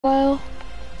while.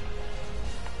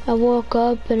 I woke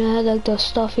up and I had like the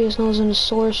stuffiest nose in the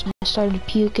source and I started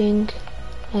puking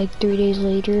like 3 days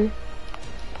later.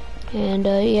 And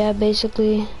yeah,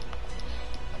 basically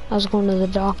I was going to the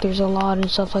doctors a lot and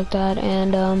stuff like that.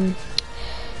 And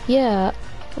yeah,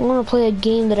 I want to play a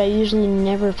game that I usually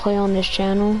never play on this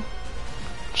channel,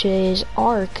 which is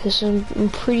Ark. I'm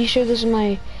pretty sure this is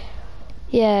my,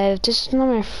 yeah, if this is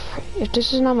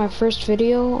not my first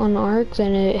video on Ark,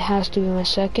 then it has to be my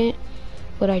second,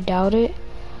 but I doubt it.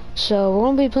 So we're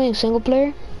gonna be playing single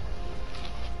player.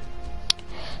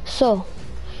 So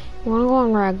we're gonna go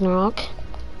on Ragnarok.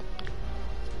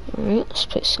 Alright, let's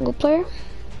play single player.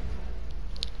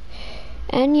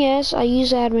 And yes, I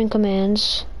use admin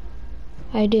commands.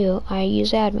 I do. I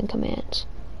use admin commands.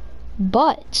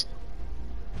 But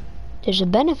there's a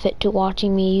benefit to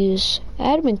watching me use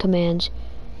admin commands.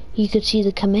 You could see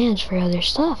the commands for other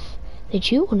stuff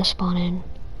that you want to spawn in.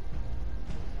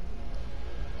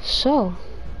 So,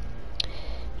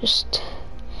 just,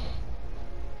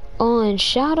 oh, and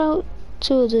shout out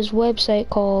to this website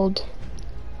called,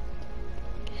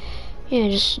 yeah,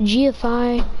 just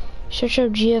GFI. Search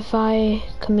up GFI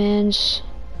commands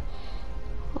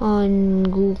on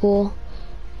Google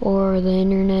or the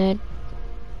internet,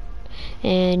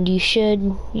 and you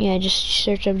should, yeah, just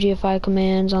search up GFI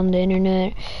commands on the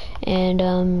internet,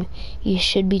 and you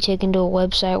should be taken to a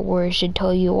website where it should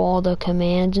tell you all the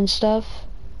commands and stuff.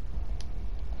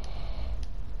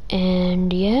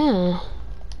 And yeah,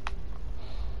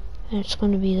 it's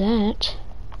going to be that.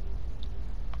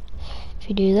 If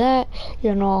you do that,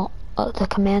 you'll know the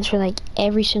commands for like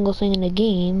every single thing in the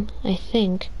game. I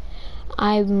think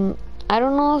I don't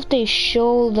know if they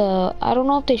show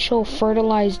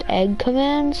fertilized egg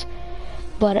commands,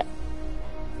 but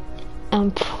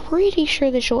I'm pretty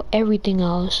sure they show everything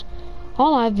else.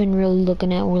 All I've been really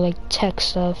looking at were like tech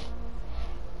stuff.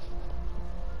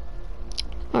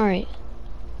 Alright,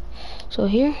 so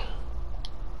here,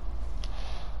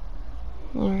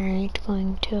 alright,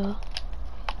 going to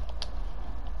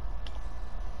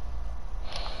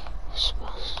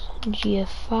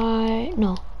GFI,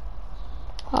 no.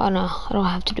 Oh no, I don't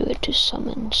have to do it to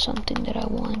summon something that I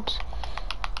want.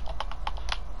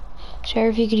 Sorry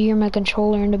if you could hear my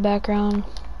controller in the background.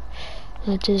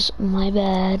 That is my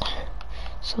bad.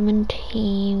 Summon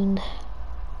tamed.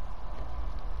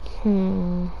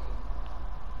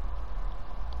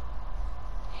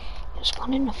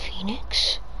 Spawn in a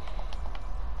phoenix?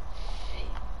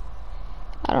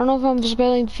 I don't know if I'm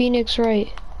spelling phoenix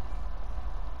right.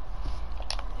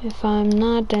 If I'm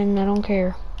not, then I don't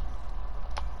care.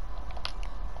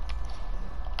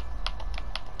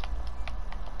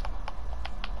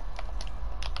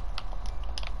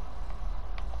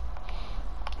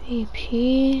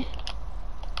 ep_C.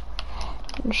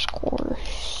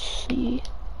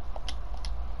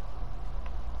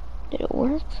 Did it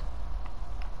work?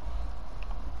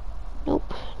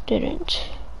 Nope, didn't.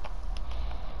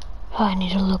 Oh, I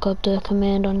need to look up the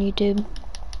command on YouTube.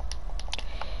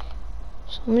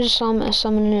 So I'm just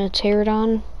summoning a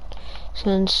pterodon,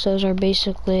 since those are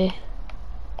basically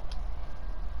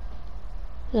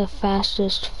the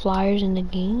fastest flyers in the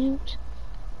games.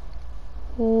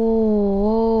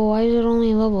 Whoa, why is it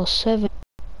only level 7?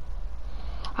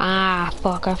 Ah,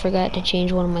 fuck, I forgot to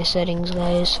change one of my settings,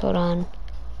 guys. Hold on.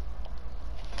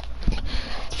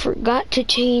 Forgot to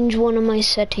change one of my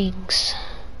settings.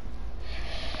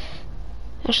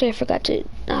 Actually, I forgot to,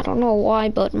 I don't know why,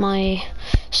 but my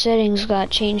settings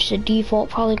got changed to default,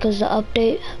 probably because of the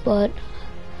update, but,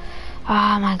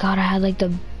 oh my god, I had like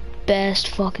the best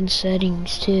fucking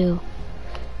settings too.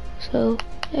 So,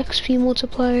 XP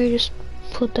multiplier, just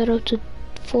put that up to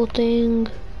full thing,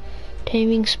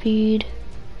 taming speed,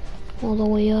 all the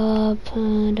way up,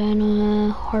 dino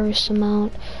harvest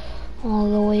amount, all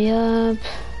the way up.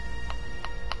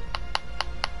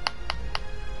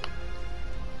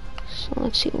 So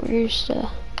let's see, where's the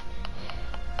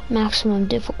maximum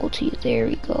difficulty? There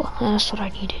we go, that's what I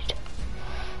needed.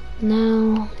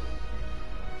 Now,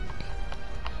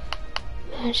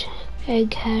 match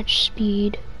egg hatch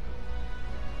speed.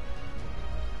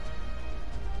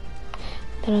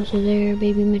 That up to there,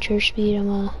 baby mature speed, I'm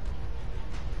gonna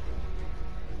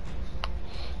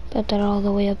put that all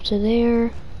the way up to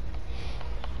there.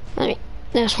 I mean,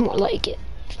 that's more like it.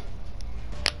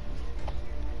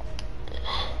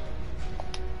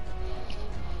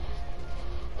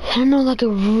 I don't know, like a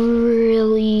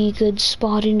really good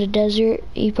spot in the desert.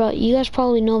 You guys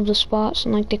probably know the spots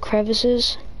and like the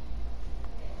crevices.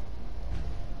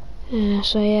 Yeah,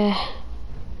 so yeah.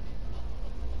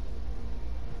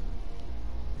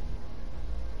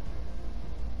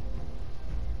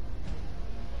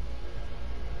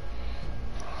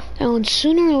 And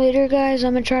sooner or later, guys,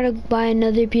 I'm gonna try to buy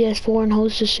another PS4 and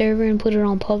host a server and put it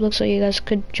on public so you guys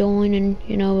could join and,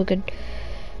 you know, we could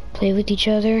play with each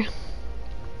other.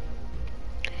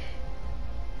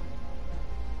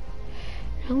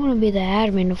 I'm gonna be the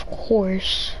admin, of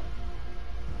course.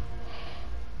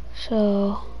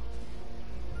 So,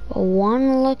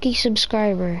 one lucky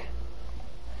subscriber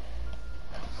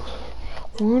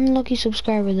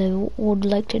that would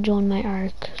like to join my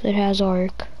ARC, that has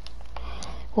ARC,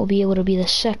 will be able to be the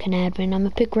second admin. I'm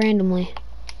gonna pick randomly.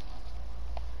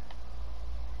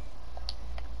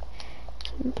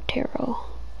 Tarot.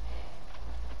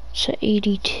 So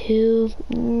 82.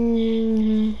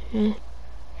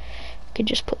 Could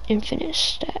just put infinite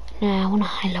stat. Nah, I want a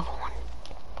high level one.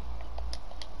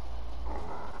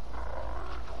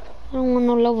 I don't want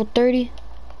no level 30.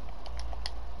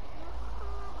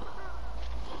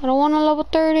 I don't want a level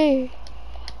 30.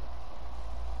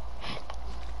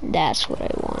 That's what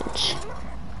I want.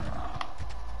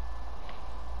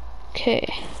 Okay.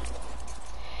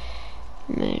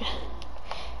 Man,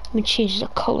 let me change the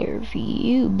color of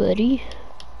you, buddy.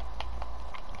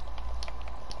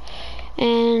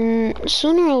 And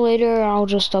sooner or later, I'll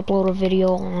just upload a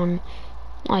video on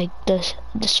like the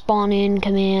spawn in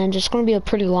command. It's gonna be a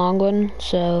pretty long one,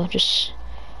 so just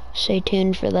stay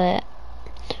tuned for that.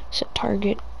 Set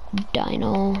target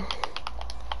dino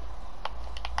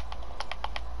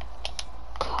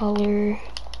color.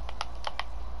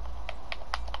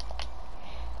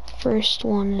 First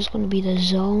one is gonna be the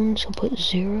zone, so put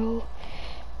 0.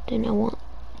 Then I want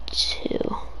 2.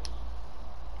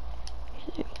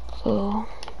 There we go.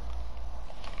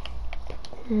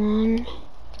 1.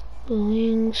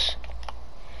 Wings.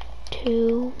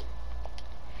 2.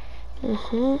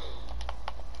 There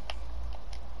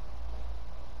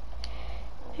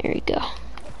we go.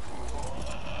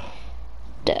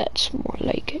 That's more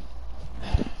like it.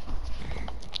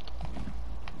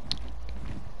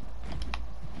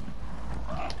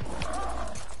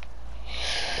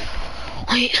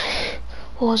 Wait,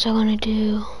 what was I gonna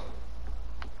do?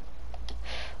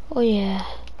 Oh yeah,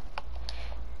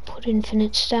 put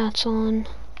infinite stats on.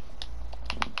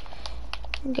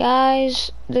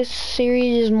 Guys, this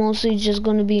series is mostly just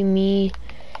gonna be me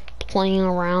playing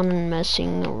around and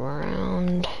messing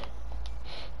around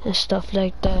and stuff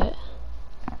like that.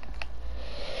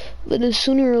 But then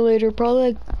sooner or later,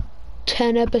 probably like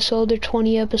 10 episodes or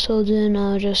 20 episodes in,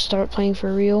 I'll just start playing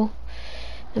for real.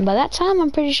 And by that time,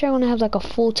 I'm pretty sure I'm gonna have like a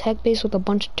full tech base with a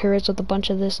bunch of turrets, with a bunch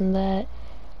of this and that.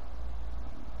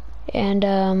 And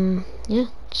yeah,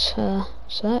 it's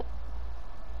that.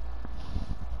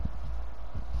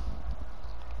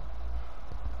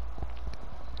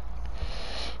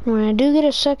 When I do get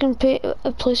a second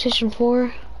PlayStation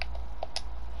 4,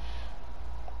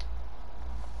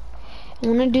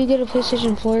 when I do get a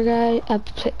PlayStation 4, guys,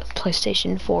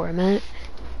 PlayStation 4, man.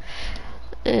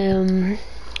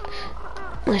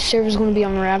 My server's gonna be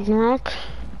on Ragnarok.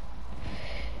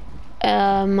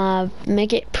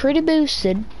 Make it pretty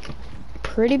boosted.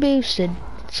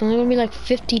 It's only gonna be like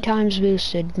 50 times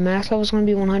boosted. Max level's gonna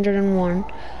be 101.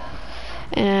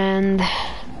 And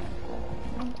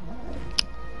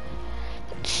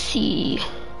let's see.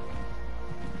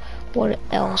 What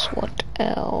else? And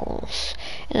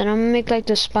then I'm gonna make like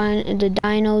the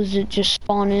dinos that just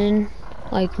spawn in,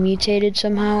 like mutated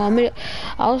somehow.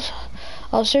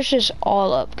 I'll search this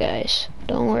all up, guys.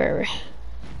 Don't worry.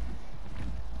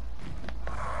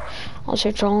 I'll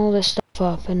search all this stuff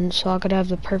up, and so I could have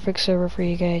the perfect server for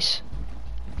you guys.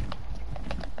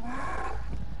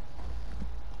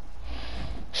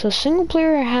 So single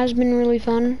player has been really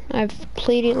fun. I've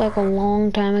played it like a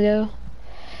long time ago.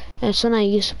 And then I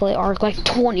used to play ARC like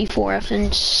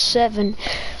 24/7.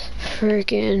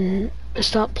 Freaking, I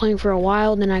stopped playing for a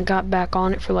while, then I got back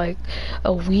on it for like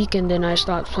a week, and then I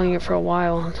stopped playing it for a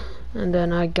while, and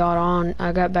then I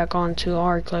got back on to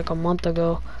ARC like a month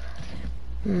ago.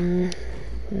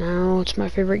 Now it's my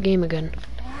favorite game again.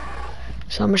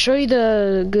 So I'm gonna show you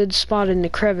the good spot in the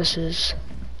crevices.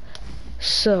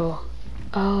 So,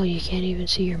 oh, you can't even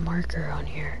see your marker on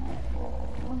here.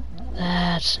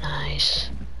 That's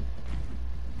nice.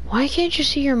 Why can't you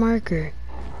see your marker?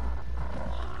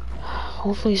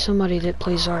 Hopefully somebody that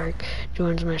plays ARC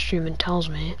joins my stream and tells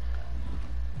me.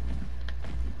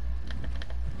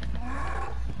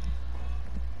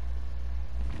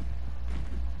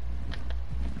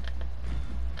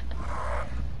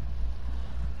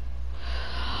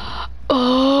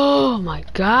 Oh my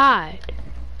god!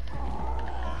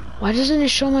 Why doesn't it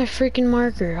show my freaking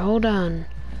marker? Hold on.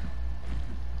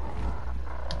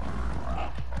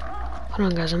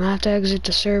 Hold on, guys. I'm gonna have to exit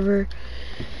the server.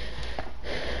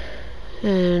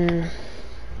 And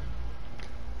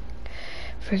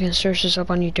Freaking search this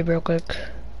up on YouTube real quick.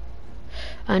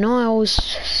 I know I always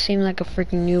seem like a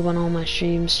freaking noob on all my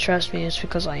streams. Trust me, it's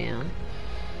because I am.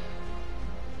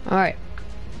 Alright.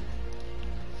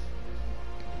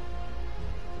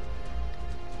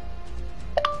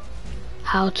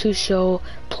 How to show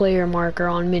player marker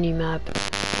on minimap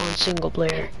on single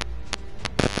player.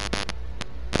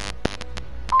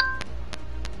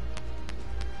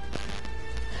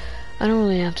 I don't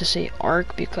really have to say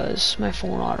arc because my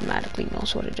phone automatically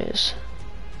knows what it is.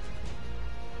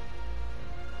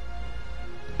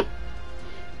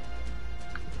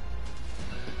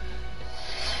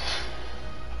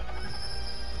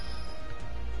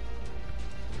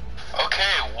 Okay,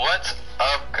 what's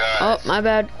up, guys? Oh, my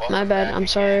bad, my bad. I'm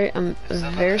sorry. I'm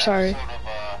very sorry.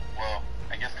 Well,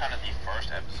 I guess kind of the first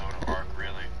episode of Arc,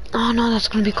 really. Oh no, that's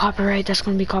gonna be copyright. That's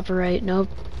gonna be copyright. Nope.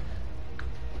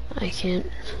 I can't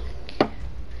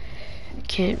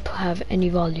have any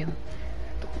volume.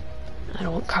 I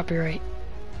don't want copyright.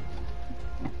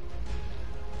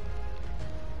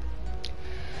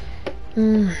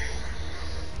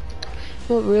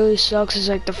 What really sucks is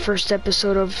like the first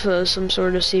episode of some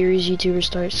sort of series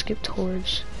YouTubers skip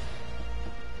towards.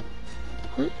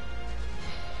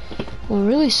 What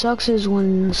really sucks is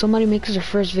when somebody makes their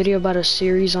first video about a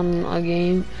series on a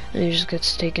game and it just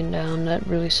gets taken down. That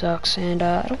really sucks, and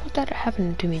I don't want that to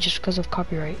happen to me just because of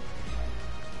copyright.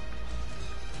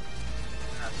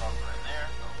 That's all right there.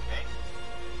 Okay.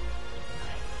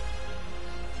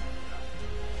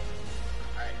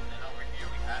 Alright, and then over here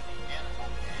we have the animal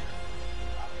pen.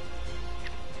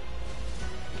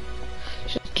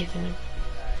 Just giving it.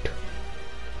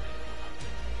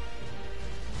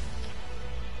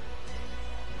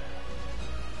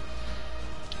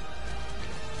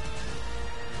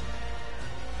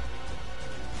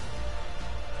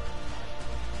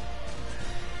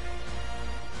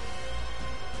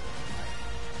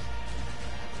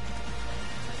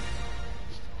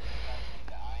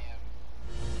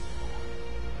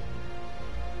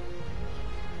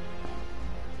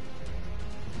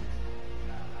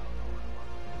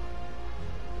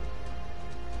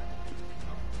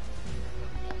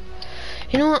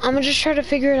 You know what, I'm gonna just try to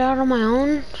figure it out on my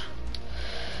own.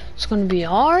 It's gonna be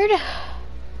hard,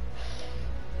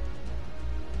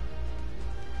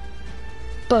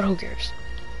 but who cares?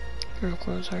 Real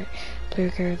close, alright. Player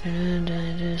character,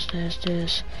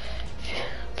 this.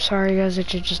 I'm sorry guys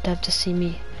that you just have to see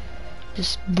me.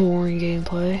 This boring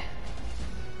gameplay.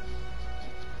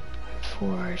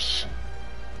 Force.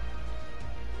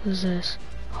 What is this?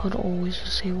 HUD always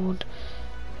disabled.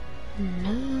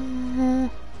 No.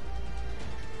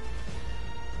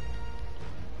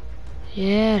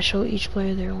 Yeah, show each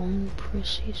player their own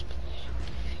proceeds.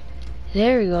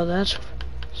 There we go, that's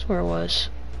where it was.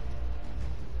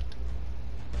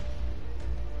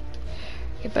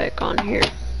 Get back on here.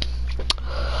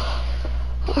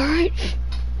 Alright.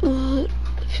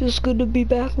 Feels good to be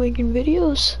back making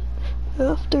videos.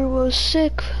 After I was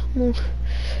sick. I'm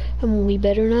only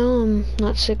better now. I'm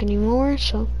not sick anymore,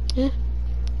 so yeah.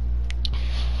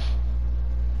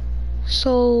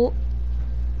 So,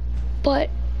 but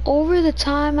over the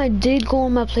time I did go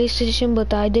on my PlayStation,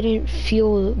 but I didn't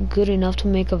feel good enough to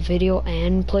make a video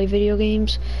and play video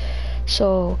games.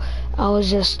 So I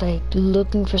was just like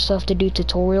looking for stuff to do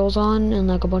tutorials on and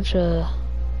like a bunch of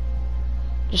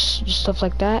just stuff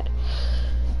like that.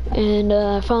 And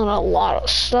I found a lot of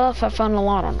stuff. I found a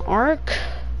lot on Arc.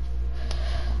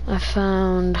 I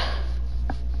found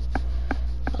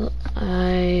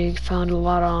a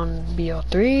lot on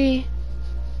BO3.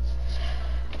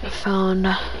 I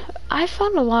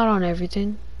found a lot on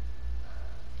everything.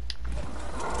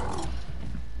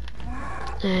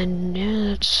 And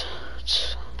yeah, that's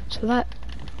that.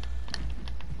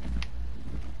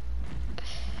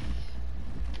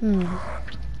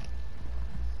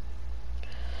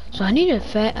 So I need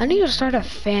to start a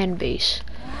fan base.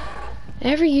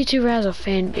 Every YouTuber has a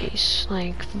fan base.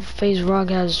 Like FaZe Rug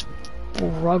has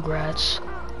Rugrats.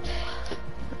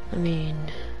 I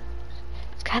mean,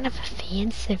 it's kind of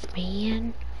offensive,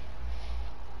 man.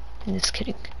 I'm just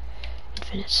kidding.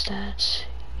 Infinite stats.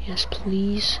 Yes,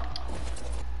 please.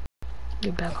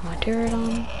 Get back on my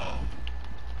pterodon.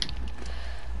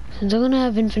 Since I'm gonna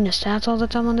have infinite stats all the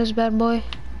time on this bad boy,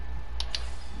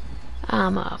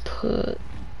 I'ma put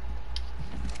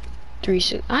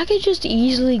 3-6. I could just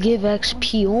easily give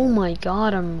XP. Oh my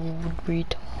god, I'm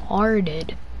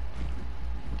retarded.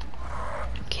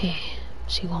 Okay,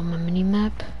 see on my mini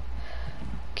map.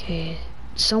 Okay,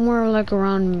 somewhere like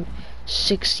around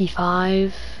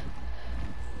 65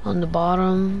 on the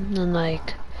bottom, and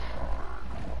like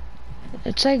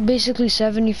It's like basically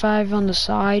 75 on the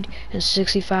side and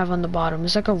 65 on the bottom.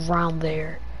 It's like around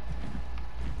there.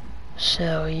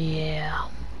 So yeah.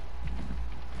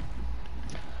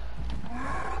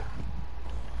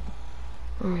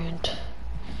 Alright.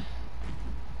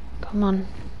 Come on.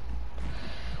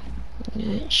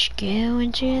 Let's go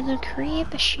into the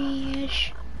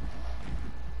crevices.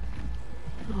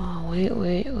 Oh, wait.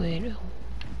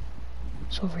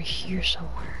 It's over here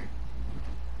somewhere.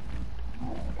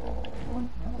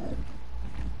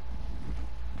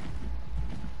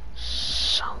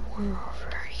 Somewhere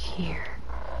over here.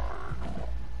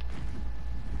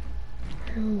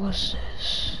 Where was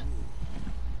this?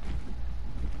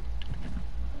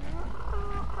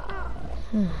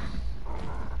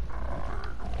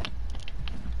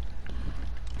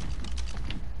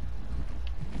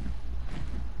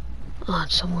 Oh,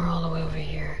 it's somewhere all the way over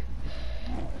here.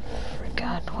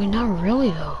 God, wait, not really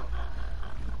though.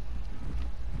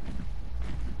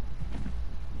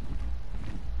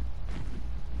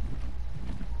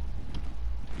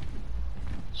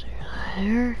 So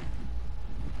you're there?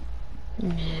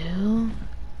 No.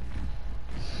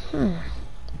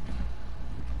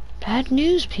 Bad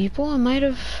news, people. I might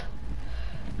have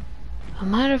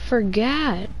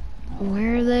forgot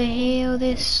where the hell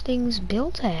this thing's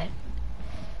built at.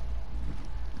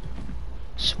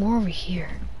 It's more over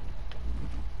here.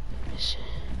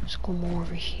 Let's go more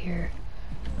over here.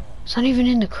 It's not even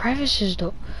in the crevices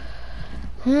though.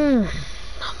 Oh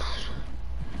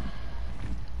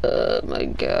my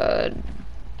god.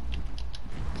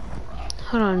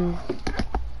 Hold on.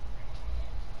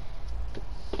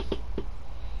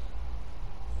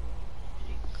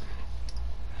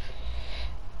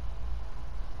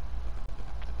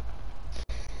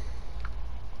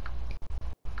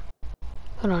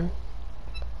 Hold on.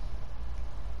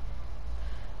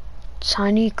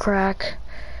 Tiny crack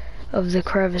of the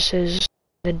crevices,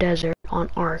 the desert on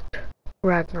Ark,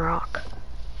 Ragnarok.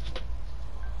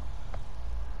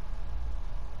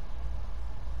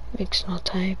 Makes no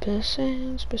type of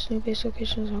sense, but new base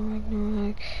locations on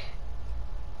Ragnarok.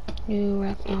 New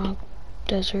Ragnarok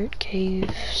desert cave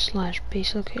 /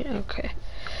 base location. Okay.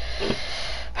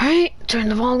 Alright, turn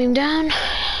the volume down.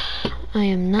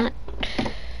 I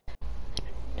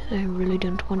really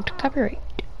don't want to copyright.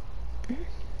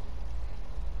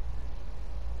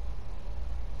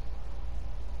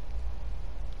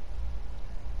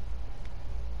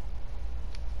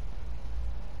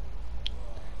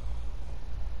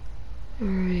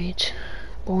 Alright.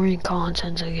 Boring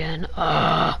content again.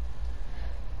 I'm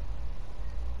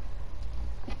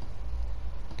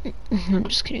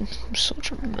just kidding. I'm so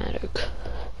dramatic.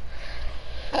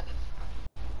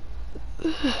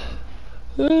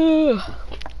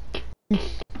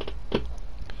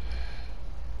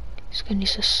 This guy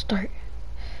needs to start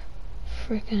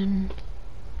freaking.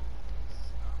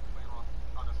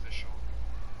 Unofficial,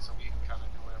 so we can kind of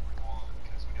do whatever we want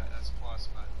because we got S+,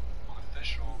 but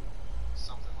unofficial,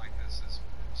 something like this is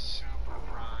super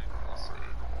prime real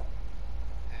estate.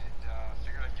 And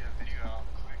figured I'd get a video out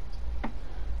quick.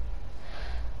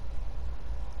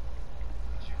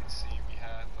 As you can see, we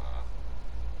have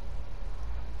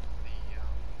the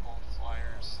old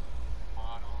flyers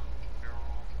mod on barrel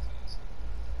roll contains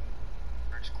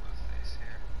bridge cliff face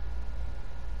here.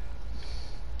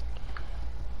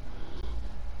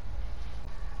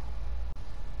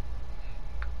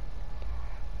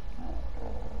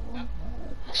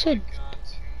 I said.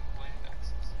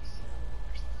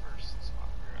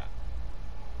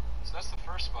 So that's the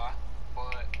first spot,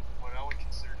 but what I would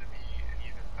consider to be an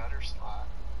even better spot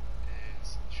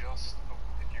is just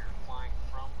if you're flying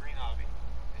from Green Hobby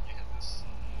and you hit this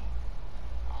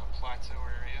plateau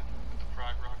area with the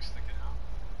frog rock sticking out,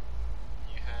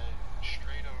 you head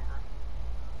straight over.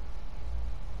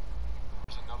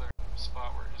 There's another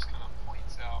spot where it just kind of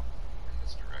points out in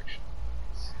this direction.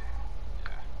 Let's see.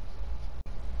 Yeah.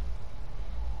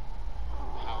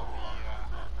 How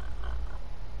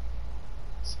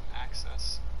some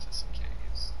access to some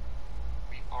caves.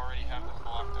 We already have them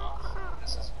blocked off.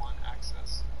 This is one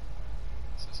access.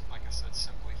 This is, like I said,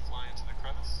 simply fly into the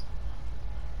crevice.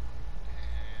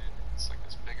 And it's like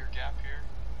this bigger gap here.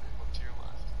 And look to your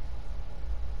left.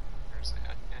 There's the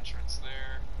entrance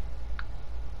there.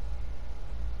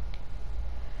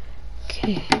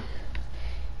 Okay.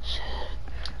 So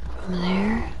from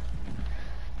there.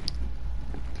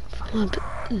 From up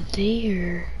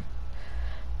there.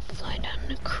 Fly down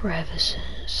the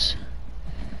crevices.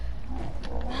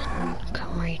 And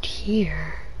come right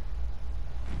here.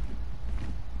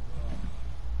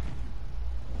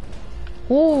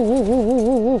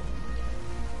 Oh,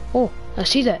 I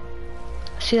see that.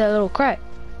 I see that little crack.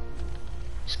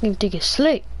 This game think it's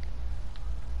slick.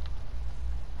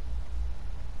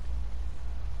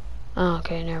 Oh,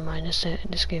 okay, never mind.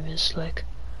 This game is slick.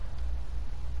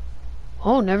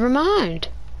 Oh, never mind.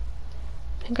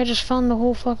 I think I just found the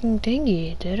whole fucking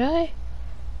thingy. Did I?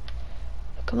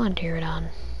 Come on, Pterodon.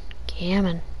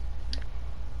 Come.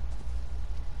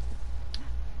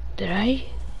 Did I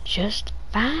just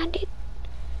find it?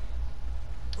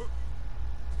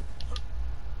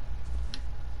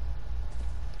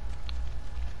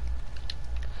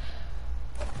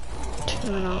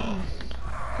 Turn on.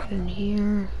 Get in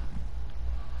here.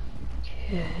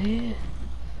 Okay.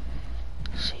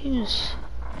 Seems.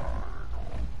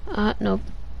 Nope.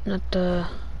 Not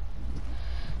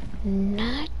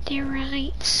the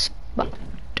right spot.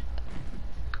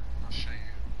 I'll show you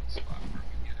the spot where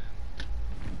we get in.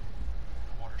 The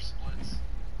water splits,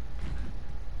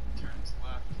 turns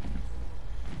left,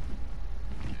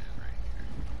 get in right here.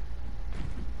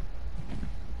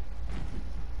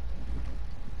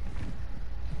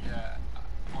 Yeah,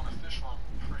 on official, I'm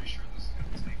pretty sure this is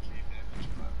going to take cave damage,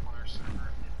 but on our server,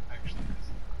 it actually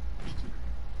isn't that much to it.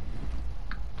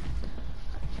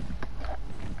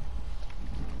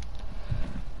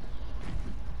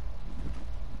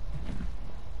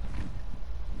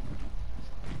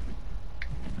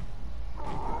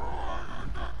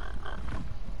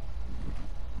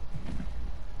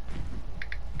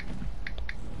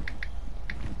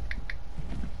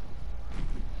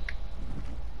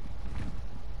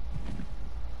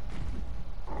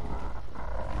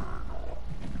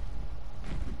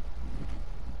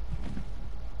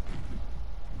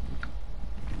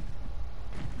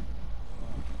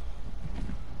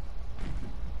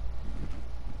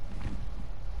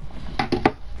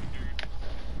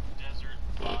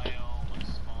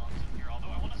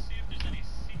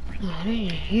 Not in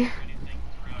here.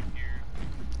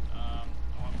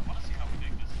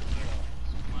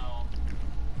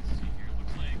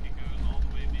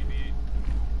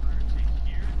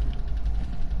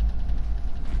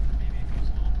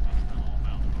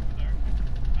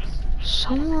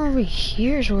 Somewhere over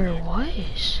here is where it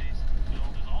was.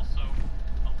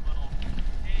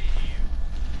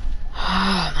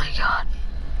 Oh my god.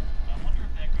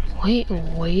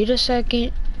 Wait a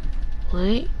second.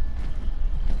 Wait.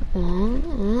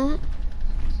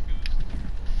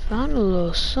 Found a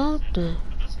little something.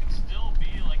 This could still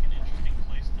be like an interesting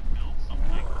place to build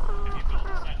something. If you build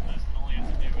inside of this, then all you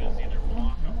have to do is either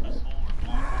block up this hole or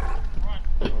block up the front,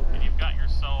 and you've got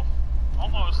yourself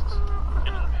almost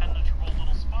an impenetrable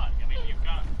little spot. I mean, you've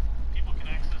got people can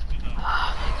access to the. Oh my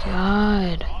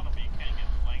god.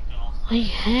 I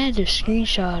had a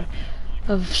screenshot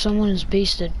of someone's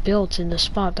base that built in the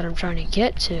spot that I'm trying to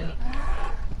get to.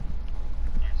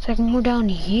 It's like more down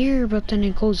here, but then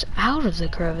it goes out of the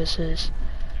crevices.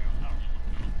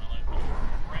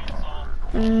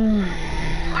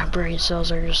 My brain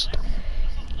cells are just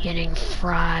getting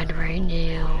fried right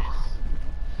now.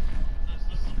 This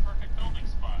is a perfect building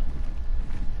spot.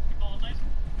 We build a nice,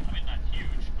 I mean not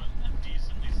huge, but a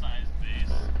decently sized base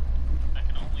that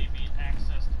can only be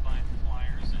accessed by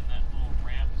flyers and that little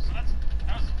ramp. So that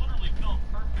was literally built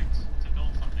perfect to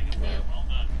build something and well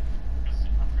done. Because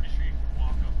I'm pretty sure you can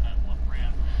walk up that one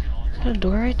ramp and get all your. Is that a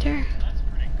door right there? That's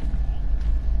pretty cool.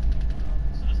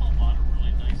 So there's a lot of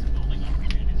really nice building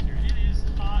opportunities here. It is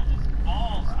hot as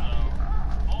balls though.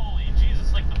 Holy jeez,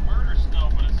 it's like the murder snow,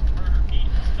 but it's murder heat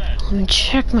instead. Let me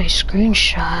check my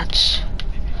screenshots.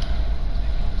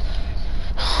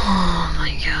 Oh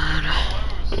my god.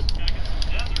 Clothes. Gotta get some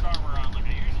desert armor on like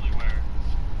I usually wear.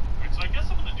 Alright, so I guess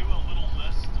I'm gonna do a little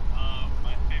list of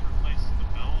my favorite places to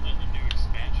build in the new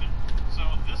expansion. So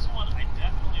this one I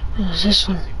definitely What is this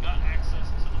one? You've got access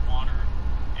to the water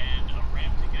and a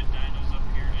ramp to get dinos up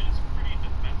here. It is pretty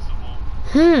defensible.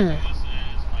 This is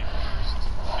my first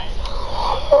phase.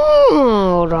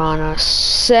 Hold on a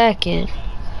second.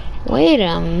 Wait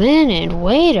a minute. Now the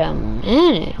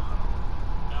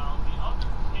other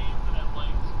cave that I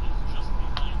liked is just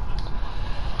behind this one.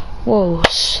 Whoa,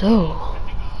 so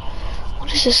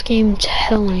what is this game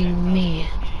telling me?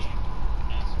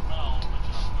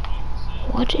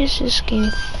 What is this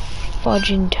game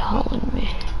fudging telling me?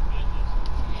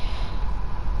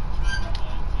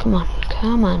 Come on.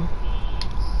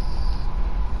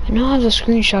 I know I have a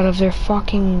screenshot of their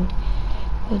fucking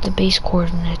of the base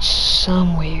coordinates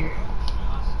somewhere.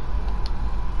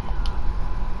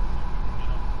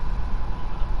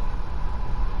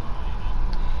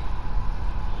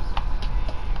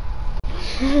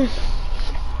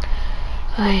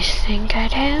 I think I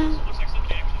do. Looks like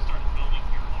somebody actually started building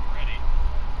here already.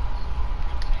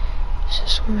 Is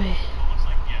this where my... Looks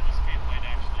like, yeah, this cave might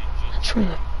actually just That's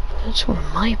where the That's where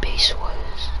my base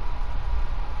was.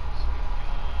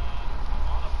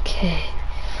 Okay.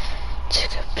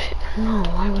 Take a pic. No,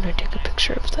 why would I take a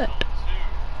picture of that?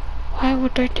 Why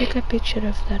would I take a picture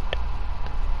of that?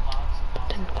 But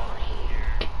then go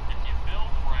here.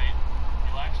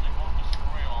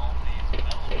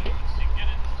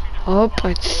 Oh,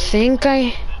 I think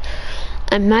I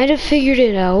might have figured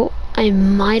it out.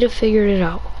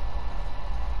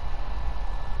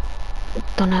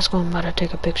 Don't ask when I'm about to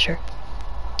take a picture.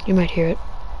 You might hear it.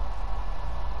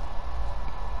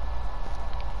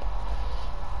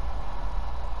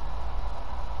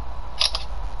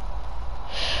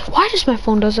 Why does my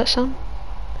phone does that sound?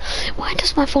 Why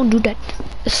does my phone do that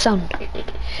sound?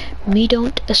 Me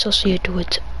don't associate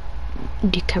with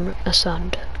the camera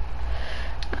sound.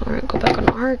 Alright, go back on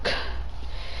Arc.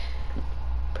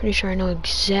 Pretty sure I know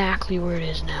exactly where it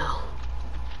is now.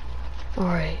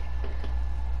 Alright.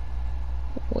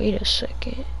 Wait a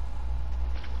second.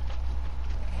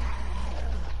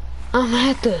 I'm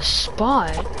at the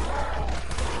spot.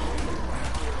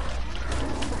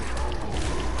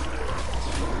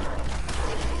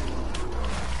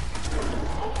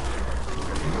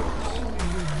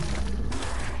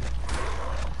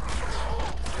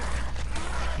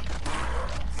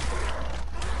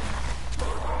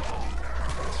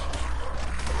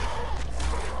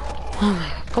 Oh my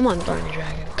god, come on, Thorny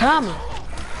Dragon. Come on.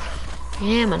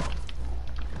 Yeah, man.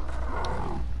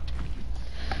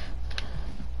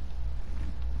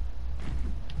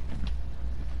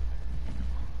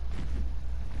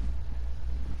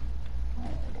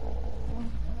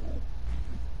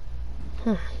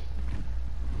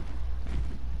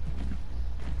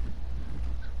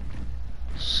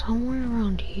 Somewhere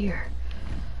around here.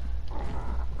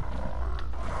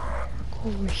 Go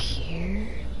over here.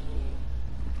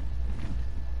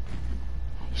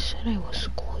 I said I was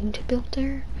going to build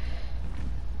there.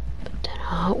 But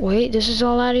then, wait, this is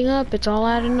all adding up. It's all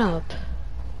adding up.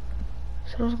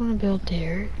 So I was going to build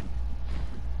there.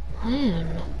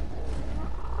 When?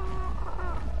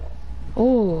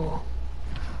 Oh.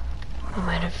 I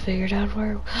might have figured out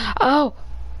where... Oh!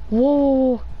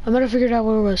 Whoa! I might have figured out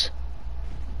where it was.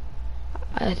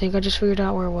 I think I just figured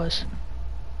out where it was.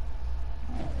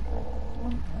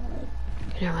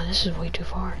 Okay, never mind, this is way too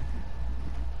far.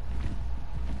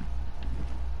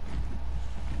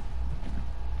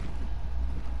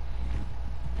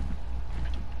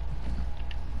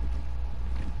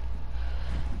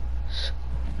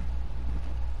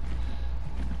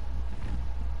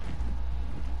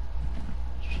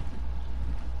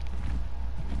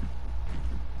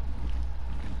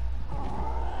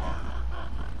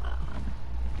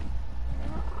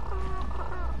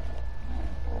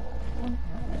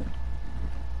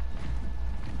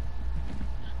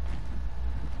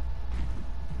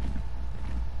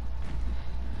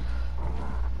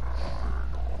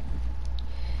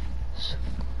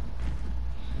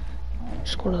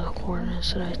 Just go to the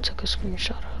coordinates that I took a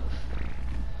screenshot of.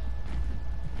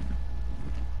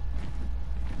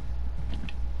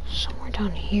 Somewhere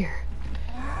down here.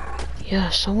 Yeah,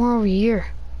 somewhere over here.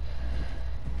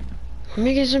 We're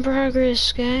making some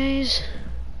progress, guys.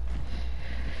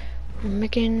 We're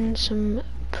making some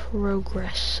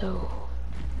progress, so...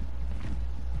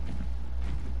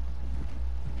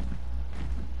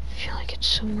 I feel like it's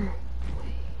somewhere...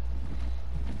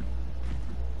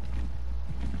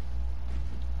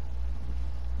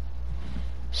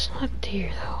 It's not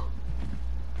there, though.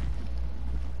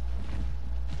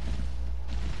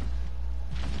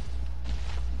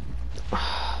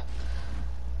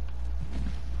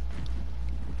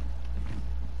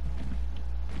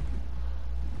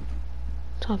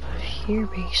 Top of here,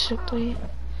 basically.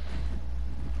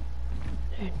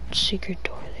 There's a secret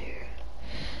door there.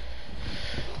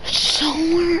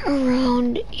 Somewhere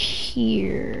around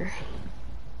here.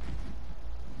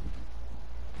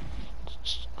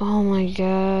 Oh my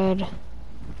god.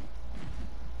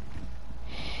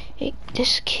 Hey,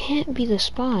 this can't be the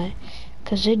spot,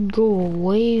 cause it'd go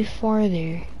way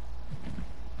farther.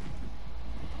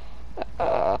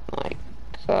 Oh my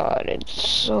god, it's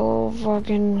so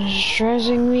fucking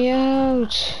stressing me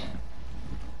out.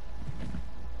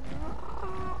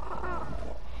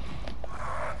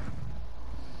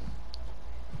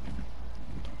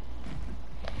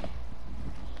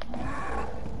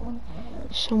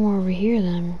 Somewhere over here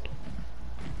then.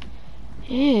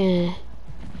 Yeah.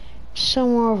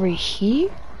 Somewhere over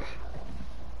here?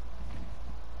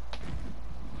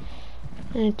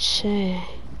 Let's say.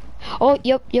 Oh,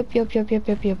 yep.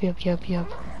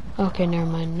 Okay, never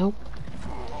mind. Nope.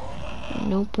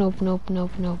 Nope.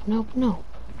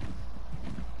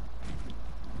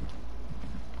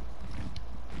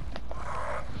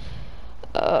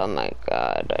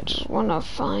 wanna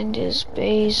find his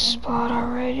base spot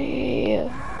already.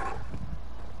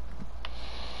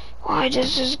 Why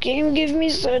does this game give me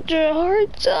such a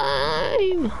hard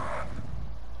time?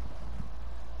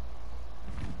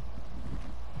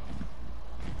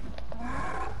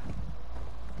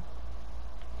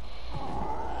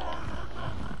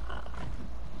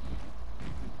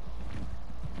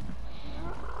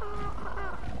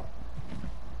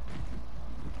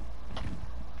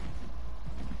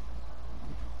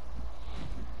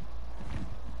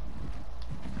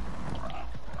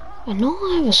 I know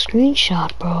I have a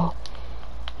screenshot, bro.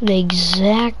 The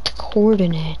exact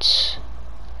coordinates.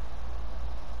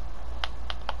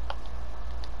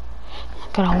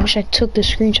 God, I wish I took the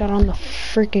screenshot on the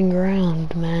freaking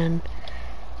ground, man.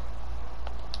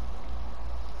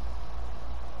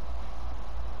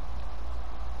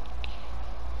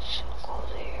 So close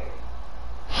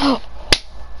here.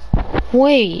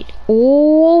 Wait. Whoa,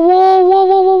 whoa, whoa,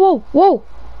 whoa, whoa, whoa, whoa.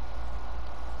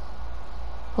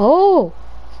 Oh.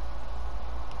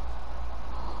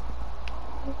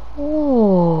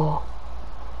 Oh.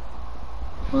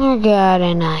 I got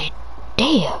an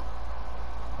idea.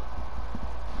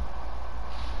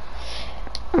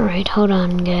 Alright, hold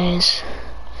on, guys.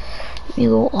 Let me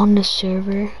go on the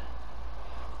server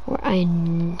where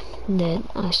I'm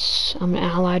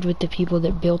allied with the people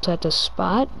that built at the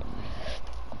spot.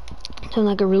 Sound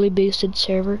like a really boosted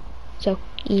server. So,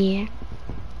 yeah.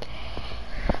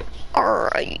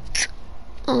 Alright.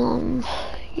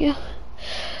 Yeah.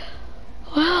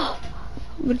 Wow.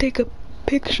 I'm gonna take a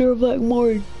picture of like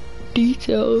more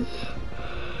details.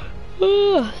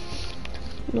 Ah,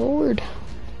 Lord.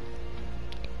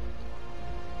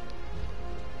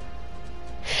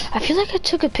 I feel like I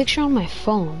took a picture on my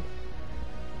phone.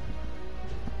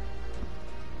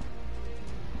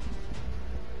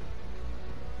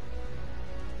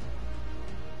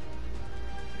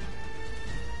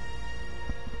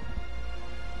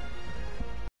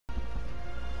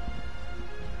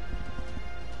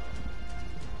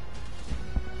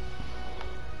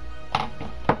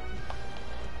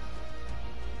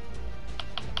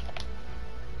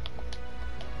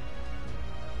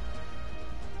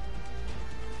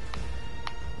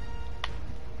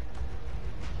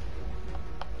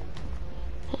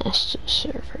 That's the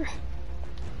server.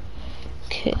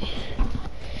 Okay.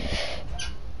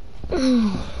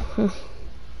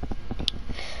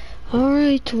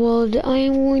 Alright, well, I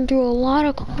am going through a lot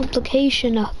of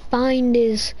complication to find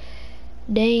this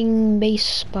dang base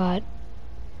spot.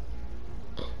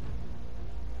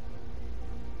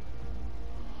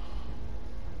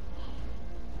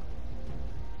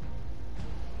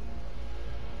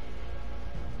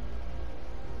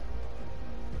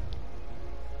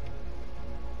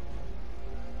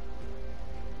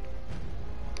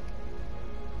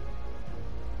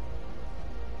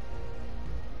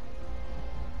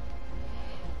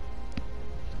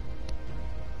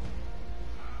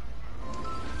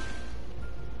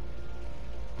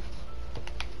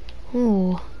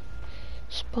 Oh,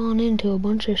 spawn into a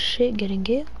bunch of shit getting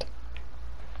killed.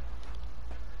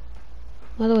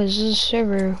 By the way, this is a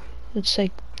server. It's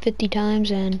like 50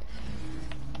 times, and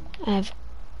I have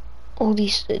all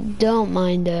these. Don't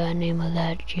mind the name of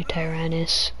that, you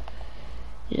Tyrannus.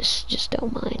 Just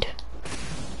don't mind.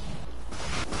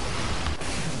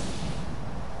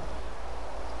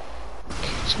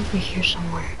 Okay, it's over here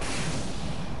somewhere.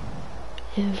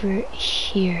 Over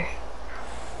here.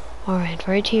 Alright,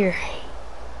 right here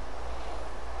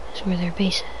is where their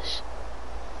base is.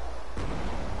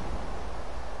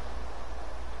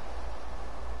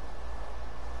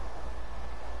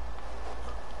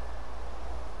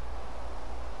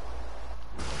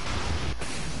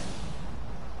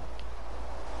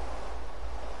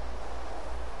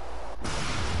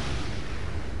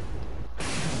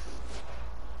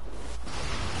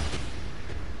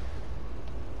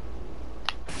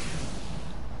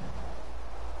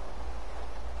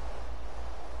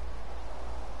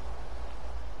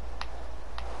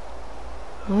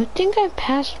 I think I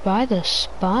passed by the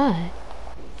spot.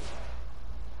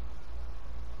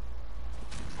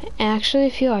 I actually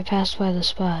feel I passed by the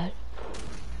spot.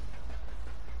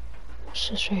 What's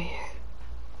this right here?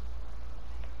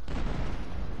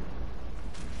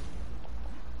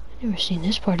 I've never seen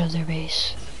this part of their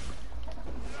base.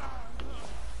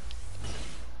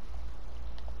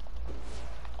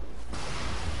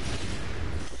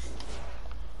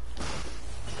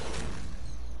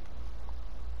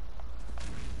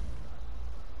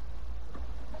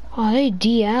 Oh, they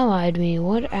de-allied me.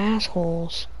 What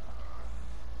assholes.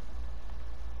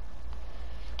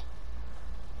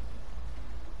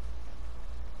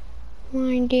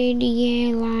 Why did they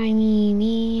de-ally me,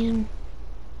 man?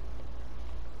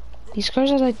 These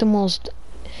guys are like the most...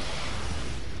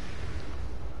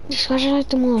 These guys are like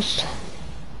the most...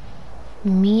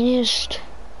 meanest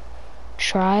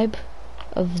tribe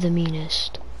of the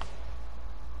meanest.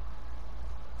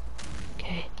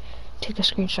 Okay, take a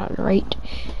screenshot right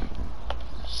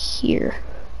here.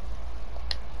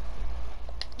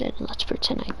 Then let's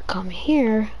pretend I come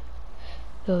here,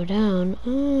 go down.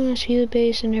 Oh, I see the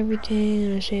base and everything,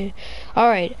 and I see. All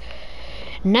right,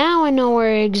 now I know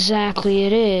where exactly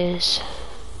it is.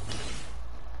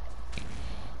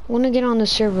 I'm gonna get on the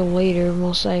server later,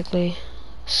 most likely.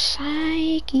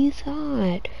 Psych, you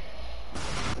thought.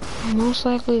 I'm most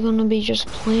likely gonna be just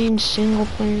playing single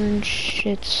player and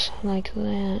shits like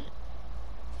that.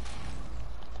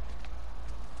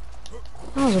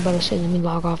 I was about to say, let me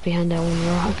log off behind that one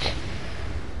rock.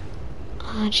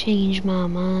 I changed my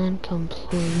mind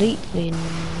completely,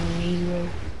 Negro.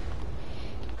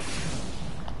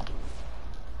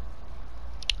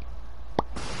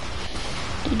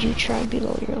 Did you try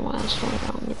below your last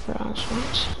one on the frost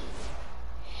ones?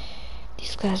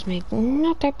 These guys make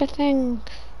that type of thing.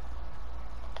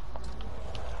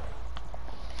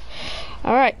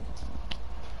 Alright.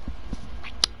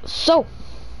 So,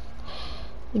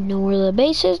 we know where the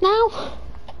base is now?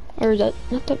 Or not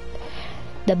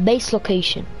the base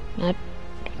location. Not,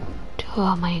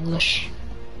 oh, my English.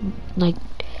 Like,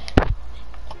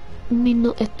 me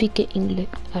no epic English.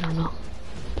 I don't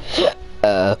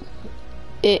know.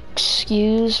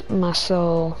 Excuse my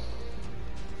soul.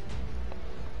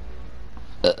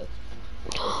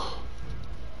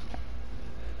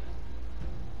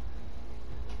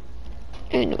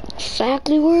 I know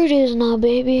exactly where it is now,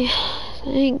 baby.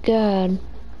 Thank God.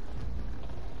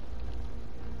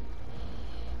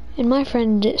 And my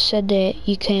friend said that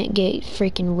you can't get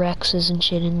freaking Rexes and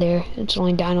shit in there. It's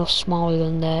only dinos smaller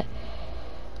than that.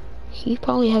 He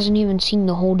probably hasn't even seen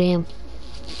the whole damn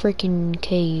freaking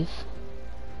cave.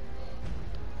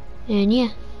 And yeah,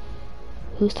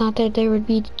 who thought that there would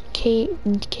be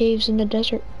caves in the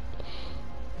desert?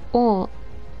 Oh,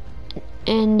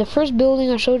 and the first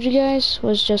building I showed you guys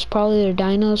was just probably their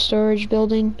dino storage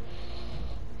building.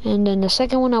 And then the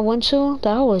second one I went to,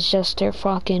 that was just their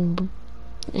fucking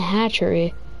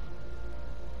hatchery.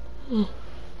 That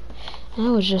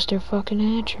was just their fucking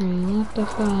hatchery. What the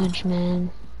fudge,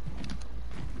 man?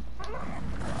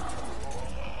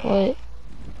 What?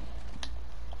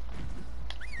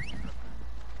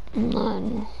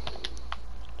 None.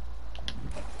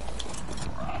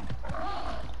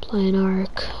 Playing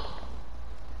Ark.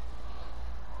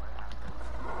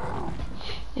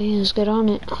 Hey, let's get on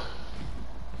it.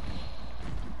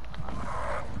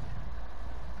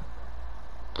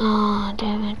 Oh,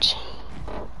 damn it.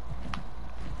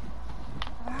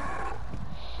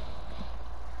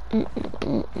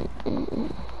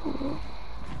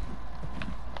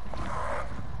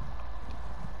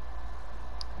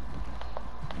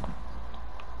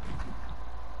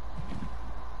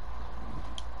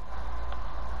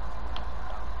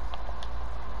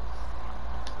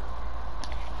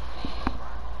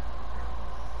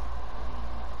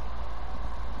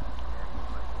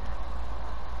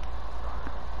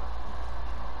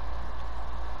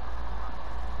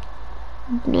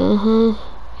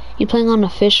 You playing on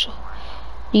official?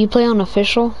 Do you play on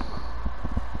official?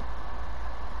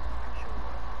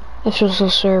 Official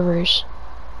servers.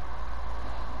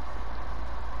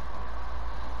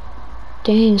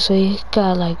 Dang, so you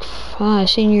got like, I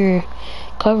seen your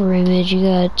cover image. You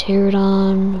got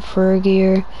Pterodon,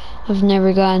 Furgear. I've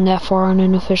never gotten that far on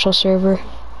an official server.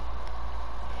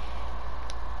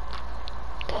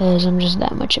 Cause I'm just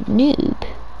that much of a noob.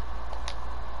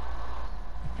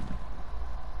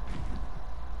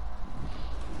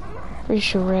 Pretty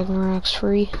sure Ragnarok's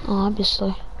free,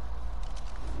 obviously.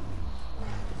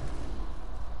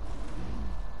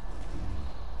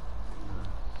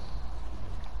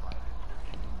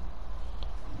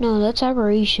 No, that's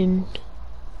Aberration.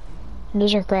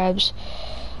 Those are crabs.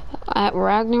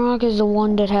 Ragnarok is the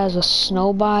one that has a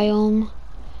snow biome,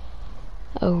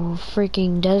 a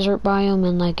freaking desert biome,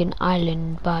 and like an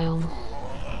island biome.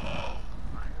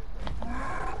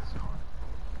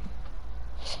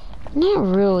 Not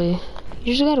really.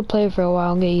 You just gotta play for a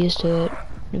while and get used to it,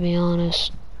 to be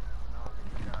honest.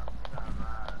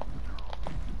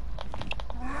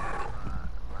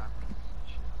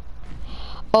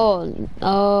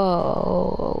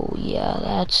 Oh, yeah,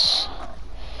 that's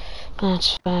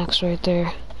facts right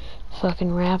there.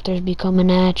 Fucking raptors be coming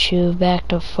at you back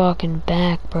to fucking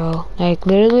back, bro. Like,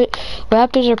 literally,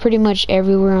 raptors are pretty much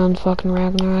everywhere on fucking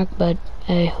Ragnarok, but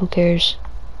hey, who cares?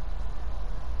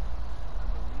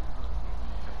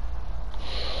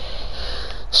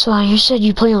 So you said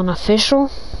you play on official?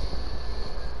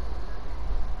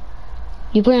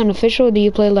 You play on official, or do you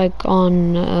play like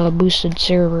on boosted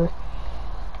server?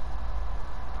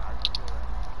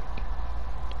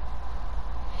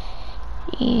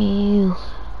 Ew.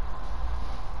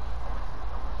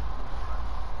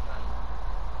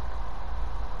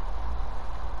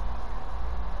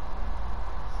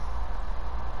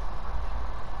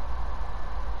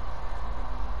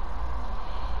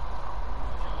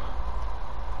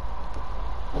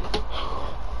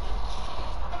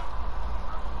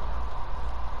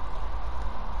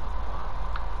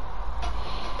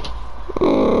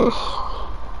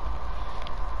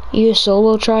 You a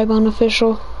solo tribe on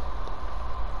official?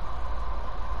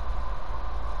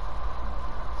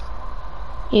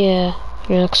 Yeah,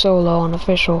 you're like solo on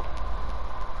official.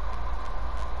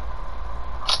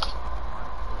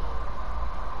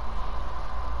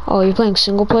 Oh, you're playing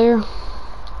single player?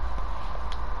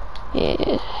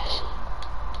 Yeah.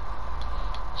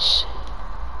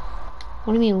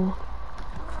 What do you mean?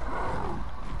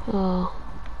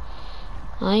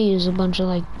 I use a bunch of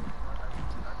like.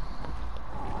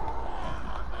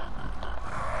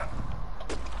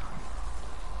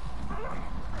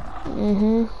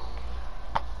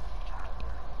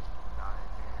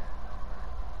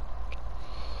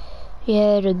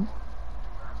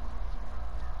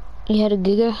 You had a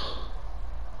giga?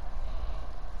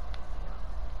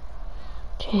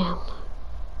 Damn.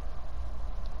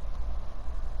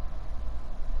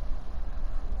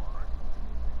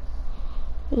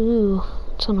 Ooh,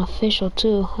 it's unofficial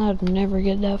too. I'd never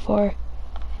get that far.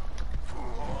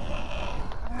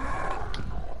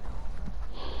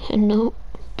 And nope.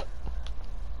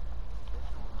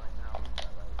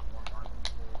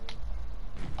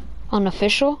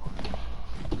 Unofficial?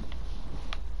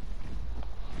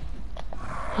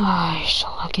 Ah, you're so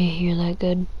lucky you're that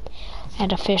good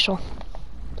at official.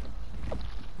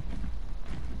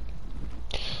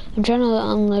 I'm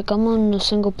on the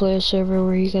single player server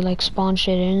where you could like spawn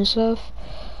shit in and stuff.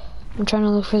 I'm trying to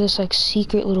look for this like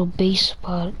secret little base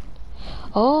spot.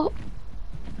 Oh,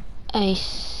 I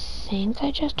think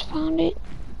I just found it.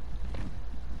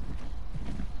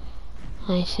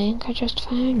 I think I just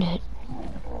found it.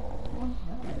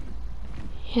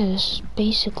 Yeah, this is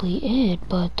basically it,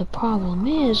 but the problem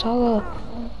is, how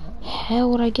the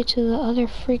hell would I get to the other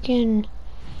freaking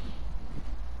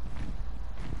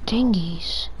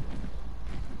dingies?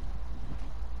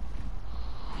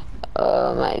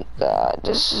 Oh my god,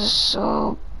 this is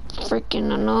so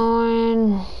freaking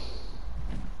annoying.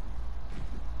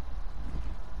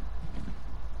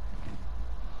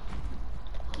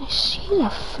 I see the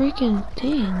freaking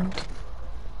thing.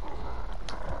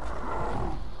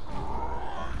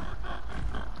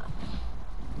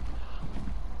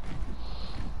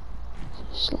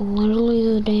 It's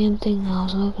literally the damn thing I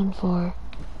was looking for.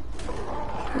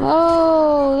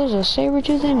 Oh, there's a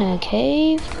saber-tooth in a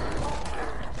cave?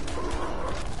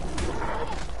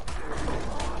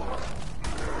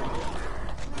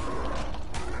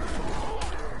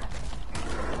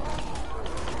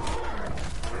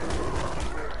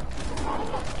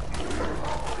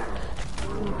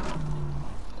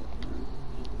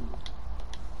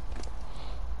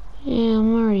 Yeah,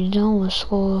 I'm already done with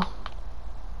school.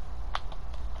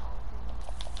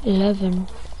 11.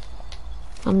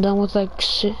 I'm done with like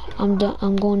I'm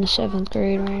going to 7th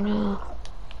grade right now.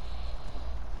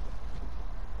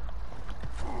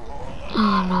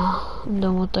 Oh no, I'm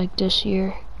done with like this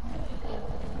year.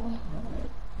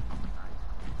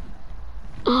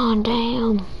 Oh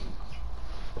damn.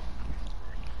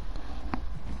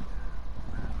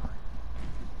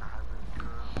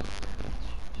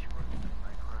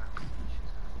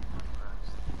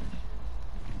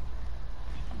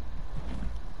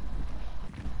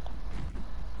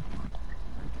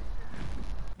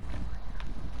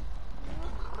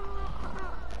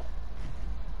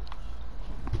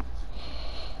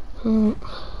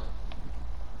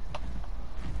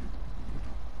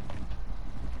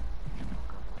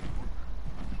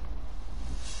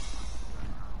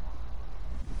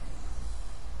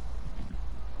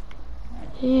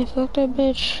 Yeah, fuck that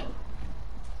bitch.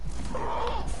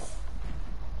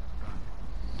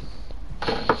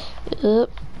 Up.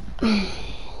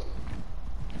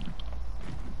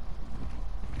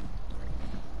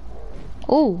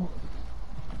 Oh.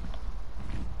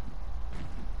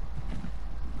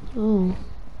 Oh.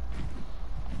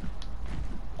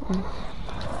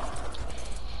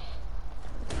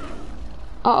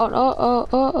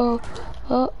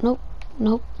 Oh, nope,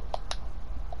 nope.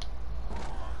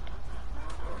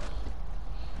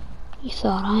 You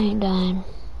thought I ain't dying.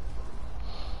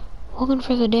 Looking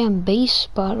for the damn base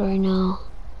spot right now.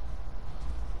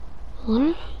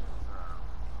 What?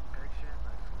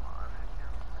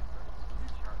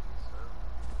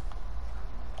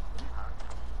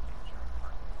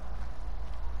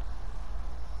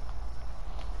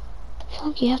 feel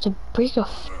like you have to break a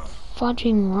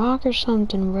fudging rock or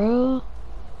something, bro.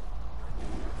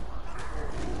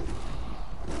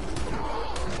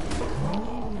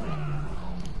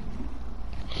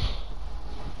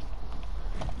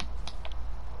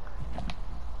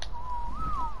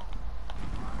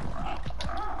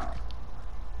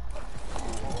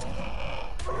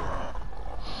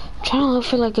 Trying to look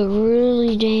for like a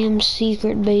really damn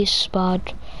secret base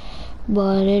spot,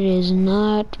 but it is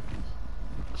not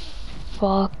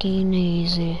fucking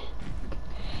easy.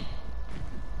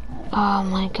 Oh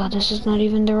my god, this is not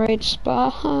even the right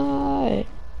spot. I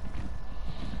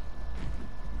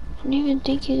don't even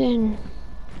think you can.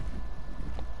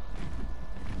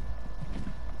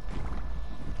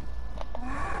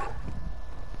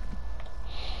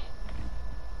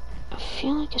 I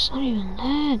feel like it's not even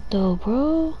that though,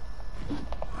 bro.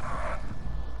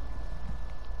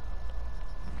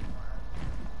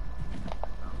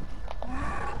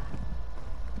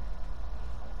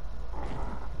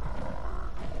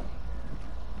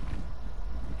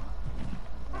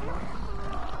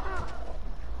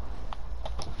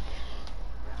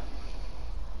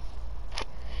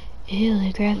 Ew,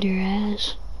 they grabbed your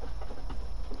ass.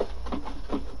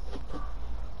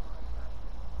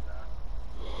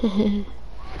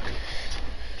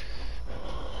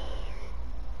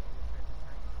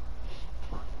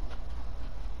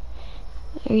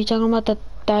 Are you talking about the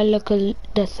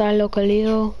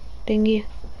Thalocalio thingy?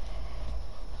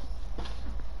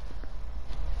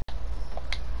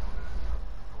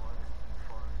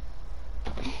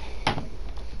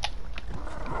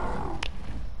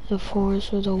 The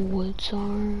forest where the woods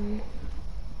are.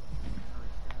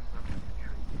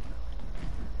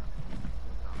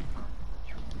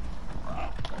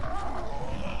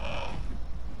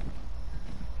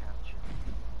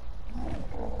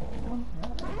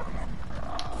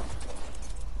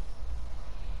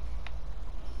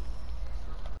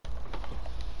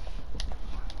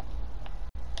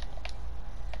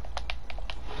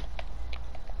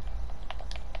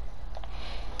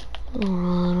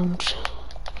 I'm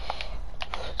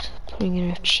putting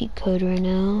in a cheat code right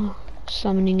now.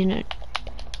 Summoning in it.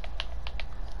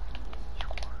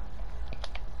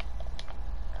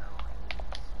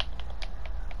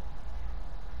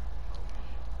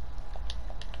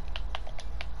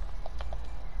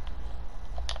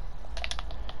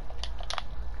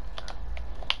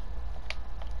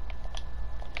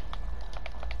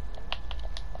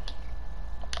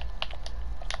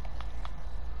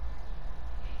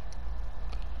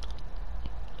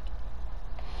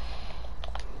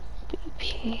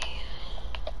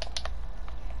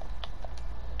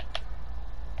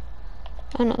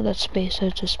 I know that space,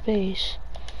 that's a space.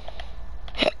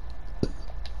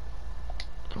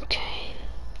 Okay.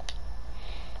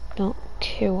 Don't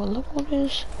care what level it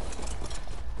is.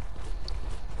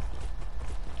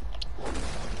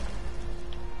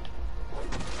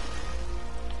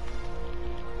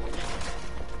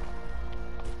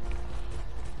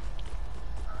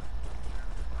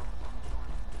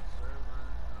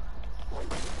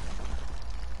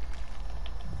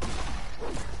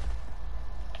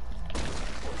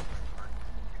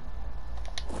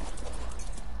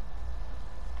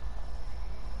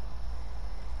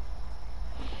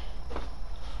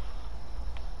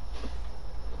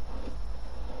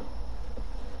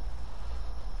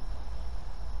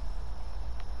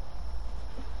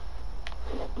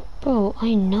 Bro,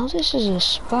 I know this is a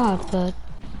spot, but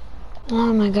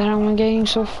oh my god, I'm getting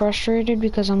so frustrated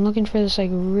because I'm looking for this like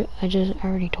I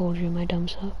already told you my dumb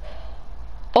stuff.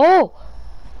 Oh!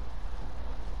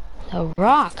 The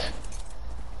rock!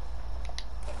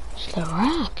 It's the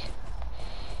rock!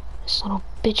 This little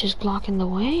bitch is blocking the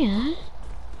way, huh?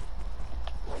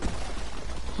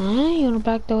 Huh? You wanna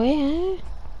back the way,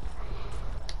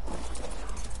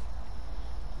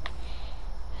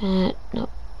 huh? No.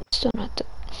 Still not the...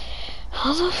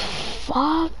 How the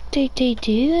fuck did they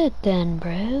do that then,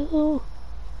 bro?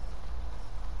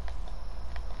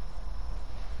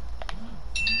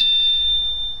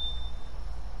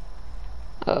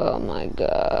 Oh my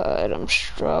god, I'm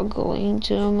struggling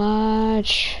too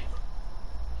much.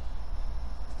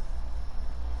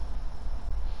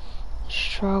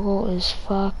 Struggle is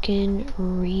fucking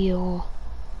real.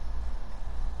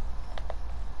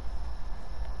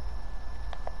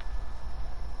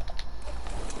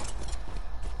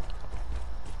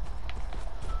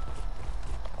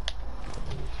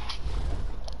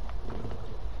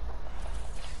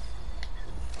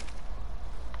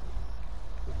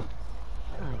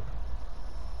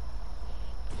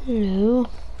 Hello.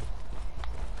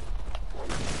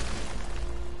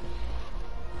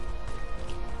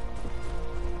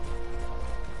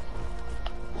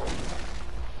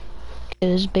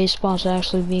 This base spot's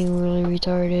actually being really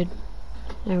retarded.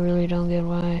 I really don't get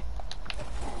why.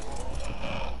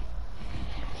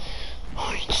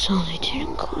 Alright, so they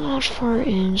didn't go that far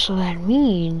in, so that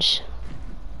means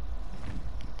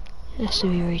it has to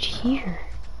be right here.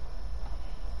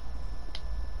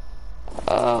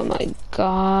 Oh my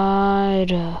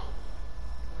god.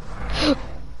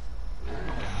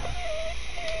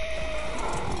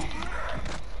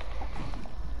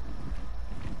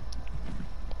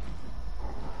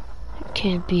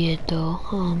 Can't be it though.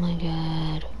 Oh my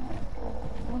god.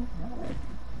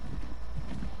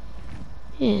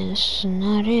 Yeah, this is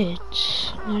not it.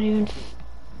 Not even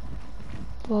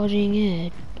floating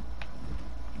it.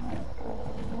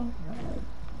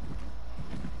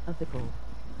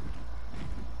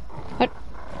 What?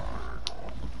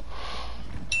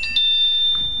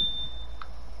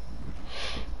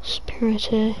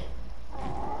 Spirited.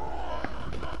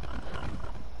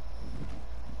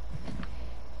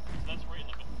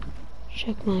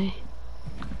 Check my...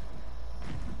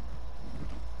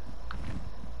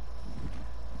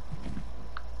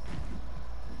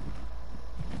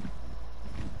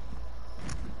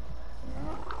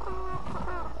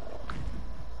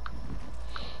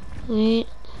 Wait.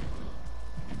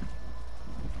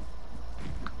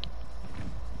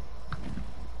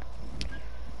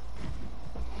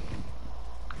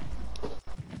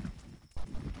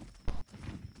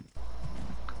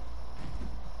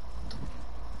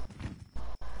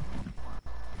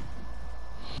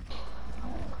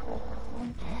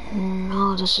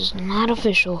 No, this is not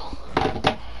official.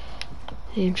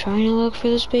 I'm trying to look for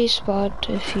the space spot.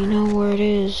 If you know where it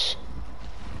is,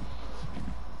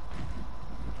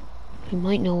 you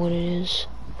might know what it is.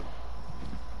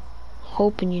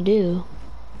 Hoping you do.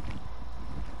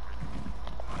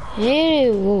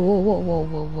 Hey, whoa, whoa, whoa, whoa,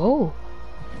 whoa, whoa.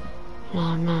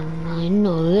 No, no, no, I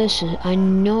know this is, I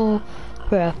know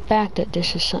for a fact that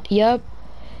this is some, yep.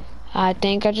 I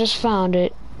think I just found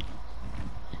it.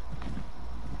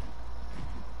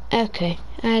 Okay,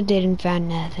 I didn't find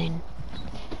nothing.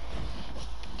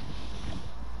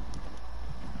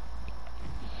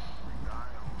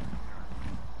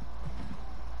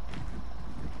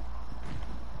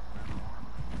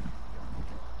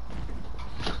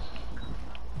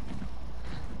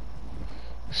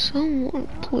 Someone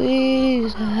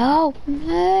please help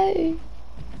me.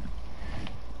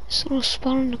 This little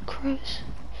spot on the crevice.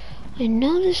 I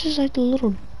know this is like the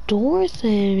little door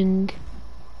thing.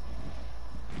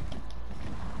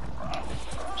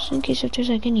 Just in case if there's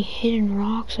like any hidden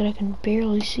rocks that I can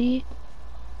barely see.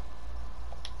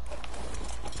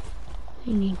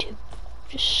 I need to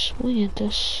just swing at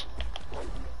this.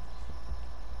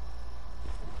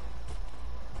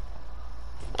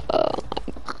 Oh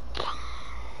my god.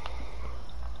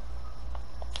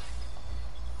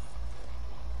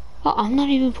 Oh, I'm not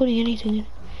even putting anything in.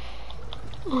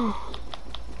 Oh.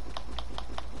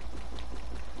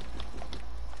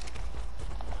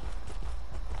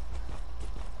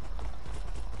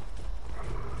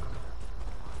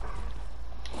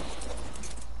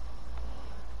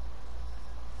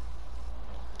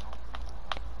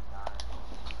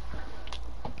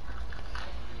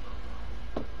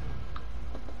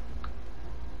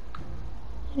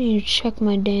 I need to check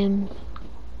my damn...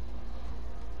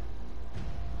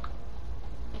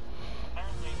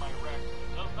 Apparently my Rex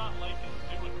does not like his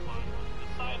zoo enclosure and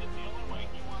decided the only way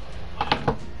he wants to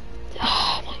play.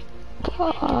 Oh my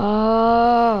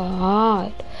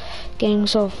god. Getting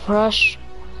so frustrated.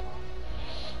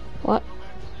 What?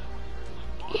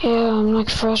 Yeah, I'm like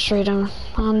frustrated.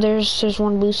 There's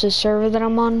one boosted server that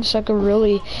I'm on. It's like a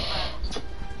really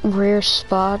rare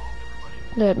spot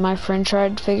that my friend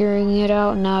tried figuring it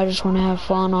out. Now I just want to have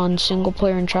fun on single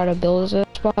player and try to build this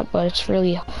spot, but it's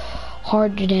really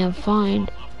hard to damn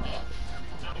find.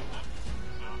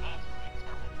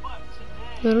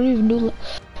 I don't even do.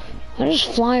 I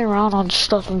just fly around on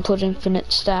stuff and put infinite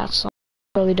stats. I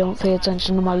really don't pay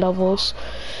attention to my levels.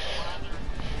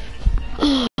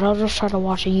 I'll just try to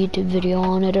watch a YouTube video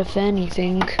on it if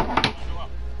anything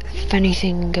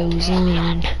goes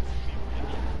on.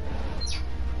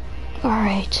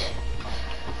 Alright.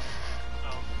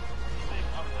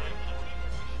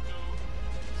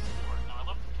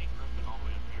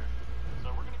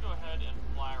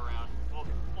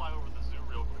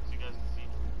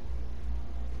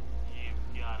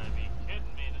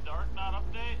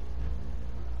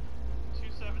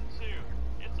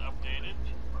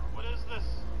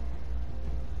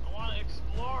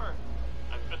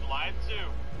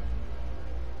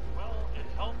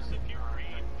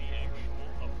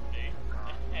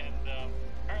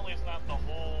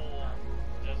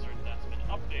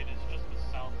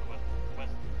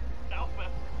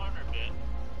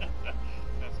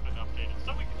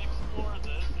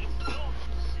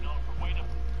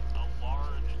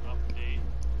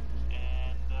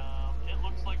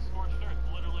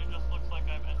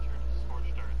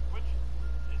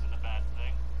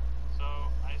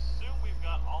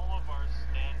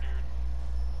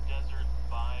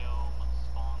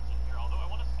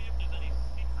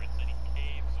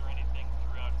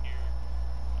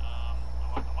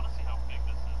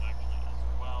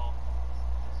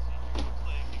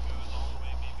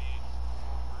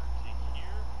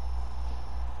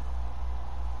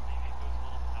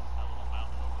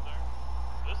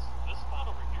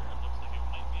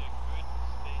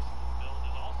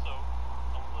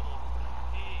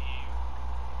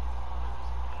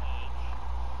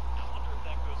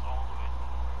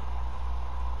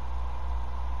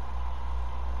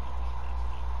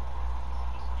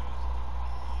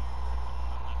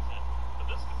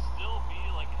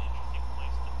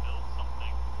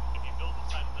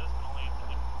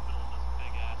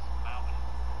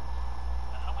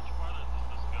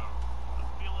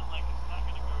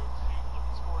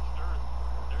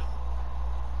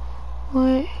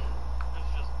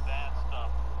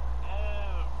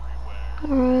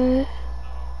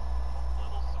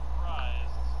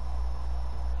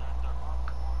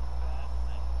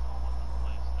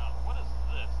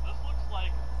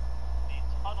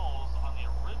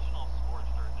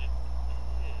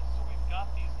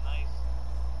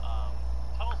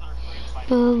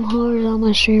 Who's on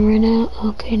my stream right now?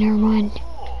 Okay, never mind.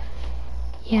 Cool.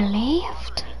 You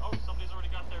left. Oh, somebody's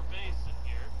already got their base in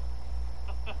here.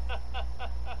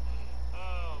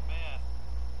 Oh man.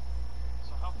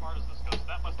 So how far does this go? So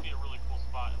that must be a really cool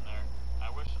spot in there.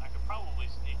 I wish I could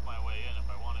probably sneak my way in if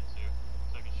I wanted to,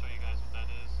 so I can show you guys what that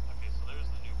is. Okay, so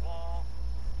there's the new wall.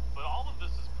 But all of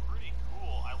this is pretty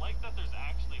cool. I like that there's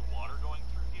actually water going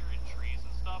through here and trees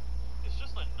and stuff. It's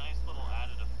just a nice little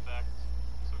added effect.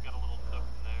 So we've got a little nook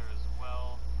there as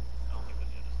well. I don't think that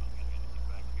there's not going to be anything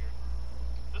back here.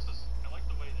 I like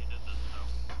the way they did this though.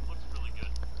 It looks really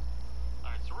good.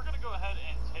 Alright, so we're going to go ahead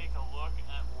and take a look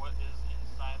at what is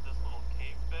inside this little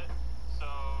cave bit. So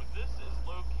this is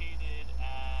located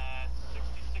at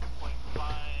 66.5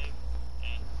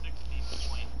 and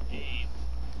 60.8.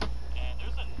 And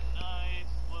there's a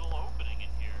nice little opening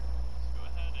in here. Let's go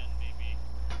ahead and maybe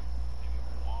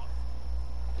walk.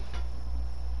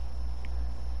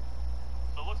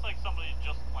 So it looks like somebody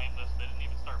just claimed this. They didn't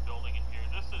even start building in here.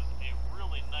 This is a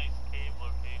really nice cave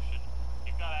location.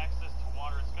 You've got access to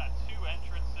water. It's got 2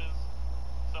 entrances.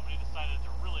 Somebody decided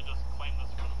to really just claim this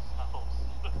for themselves.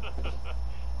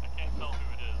 I can't tell who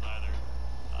it is either.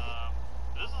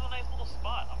 This is a nice little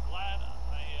spot. I'm glad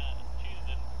I cheated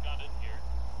and got in here.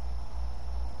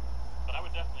 But I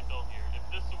would definitely build here. If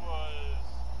this was...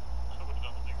 I would have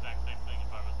done the exact same thing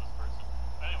if I was this person.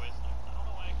 But anyways, I don't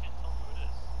know why I can't tell who it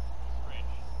is. It's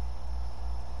strange.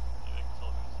 Maybe I can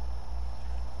tell who it is.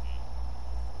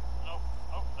 Nope.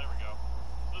 Oh, there we go.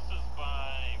 This is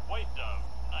by White Dove.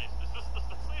 Nice. Is this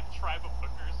the same tribe of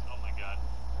hookers? Oh my god.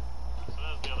 So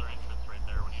there's the other entrance right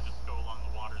there. When you just go along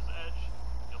the water's edge,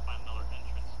 you'll find another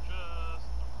entrance just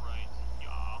right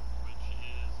here, which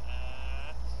is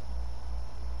at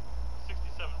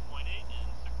 67.8 and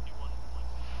 61.5.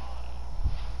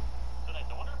 So nice.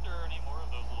 I wonder if there are any more of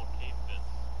those little cave bits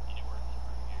anywhere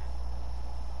through here.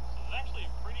 So there's actually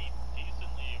a pretty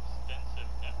decently extensive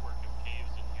network of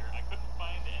caves in here. I couldn't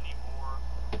find any more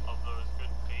of those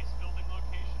good base building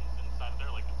locations inside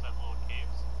there, like inside little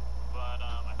caves. But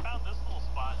I found this little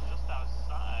spot just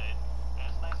outside, and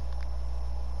it's nice.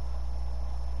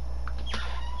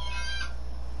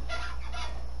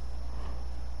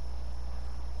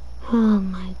 Oh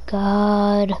my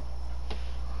god.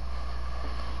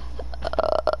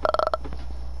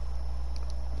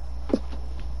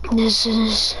 This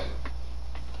is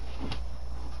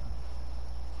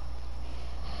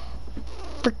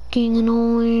freaking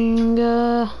annoying.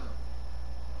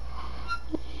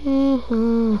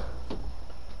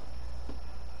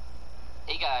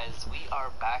 Hey guys, we are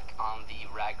back on the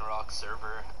Ragnarok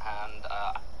server, and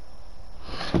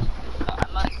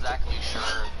I'm not exactly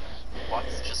sure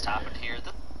what's just happened here.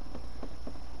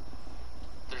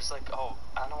 There's like, oh,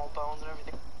 animal bones and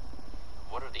everything.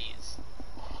 What are these?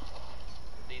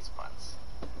 These plants.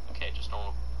 Okay, just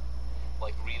normal,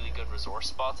 like really good resource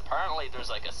spots. Apparently there's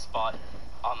like a spot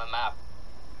on the map.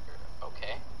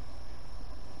 Okay.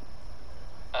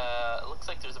 It looks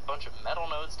like there's a bunch of metal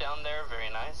nodes down there. Very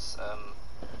nice.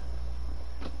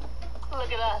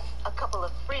 Look at us, a couple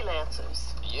of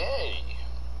freelancers. Yay!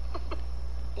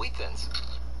 Weekends.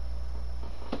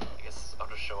 I guess I'll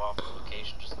just show off the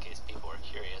location just in case people are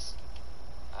curious.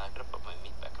 I gotta put my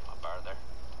meat back in my bar there.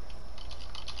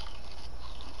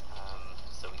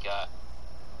 So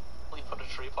we put a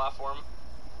tree platform.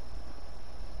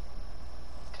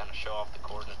 Kind of show off the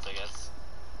coordinates, I guess.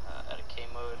 At a K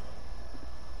mode.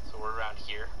 So we're around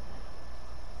here.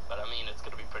 But I mean, it's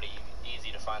gonna be pretty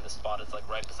easy to find the spot. It's like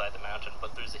right beside the mountain,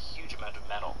 but there's a huge amount of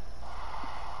metal.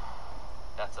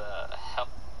 That's a hell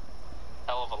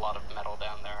of a lot of metal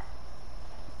down there.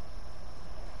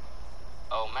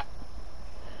 Oh man,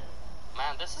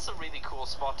 this is a really cool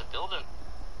spot to build in.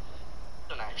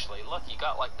 Actually, look, you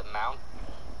got like the mountain,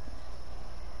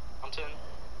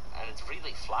 and it's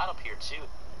really flat up here too.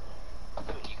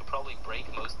 You could probably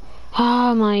break most.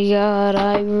 Oh my god,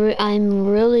 I'm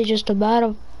really just about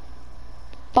to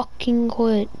fucking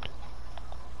quit.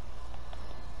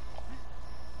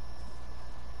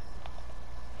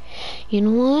 You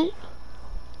know what?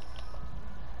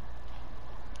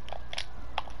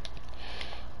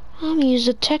 I'm gonna use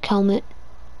a tech helmet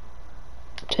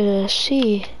to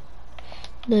see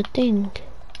the thing.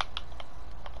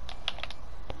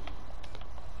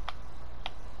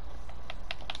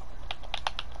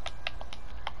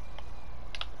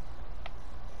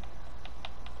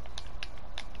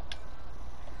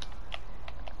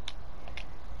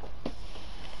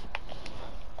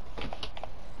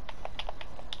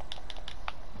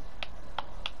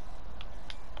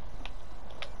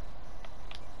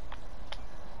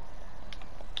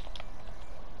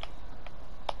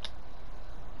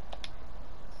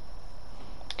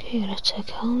 Okay, gotta check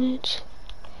helmet.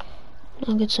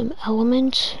 I'll get some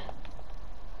elements.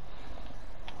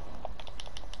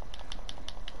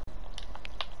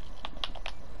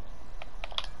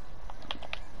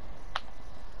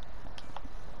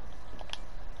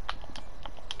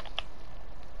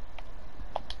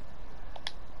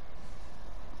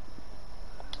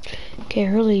 Okay, I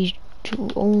really do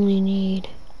only need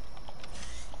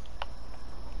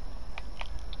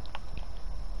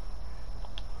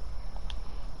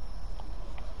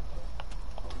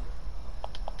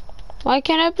why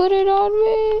can't I put it on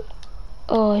me?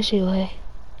 Oh, I see why.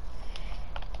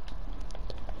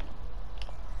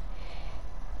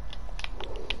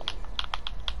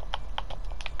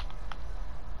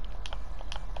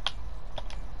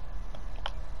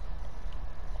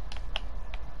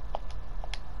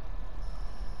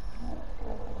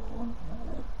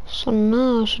 So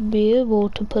now I should be able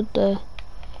to put the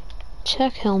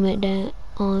tech helmet down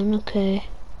on, okay.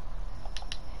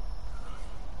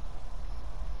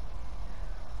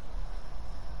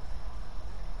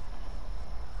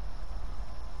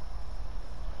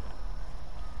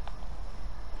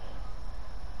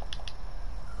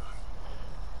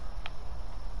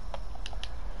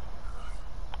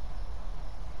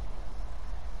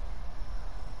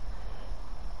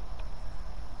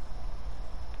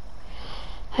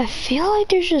 I feel like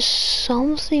there's just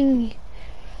something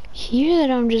here that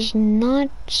I'm just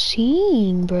not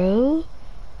seeing, bro.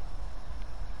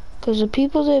 Cause the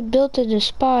people that built at the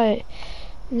spot,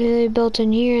 they built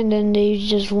in here and then they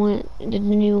just didn't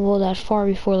even go that far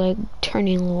before like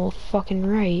turning a little fucking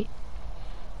right.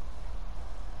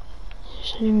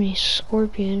 There's an enemy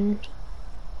scorpion.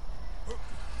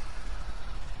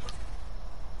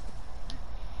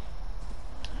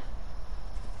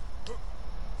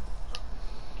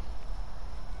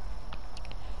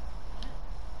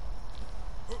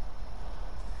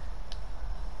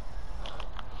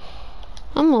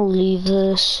 I'm gonna leave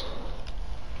this.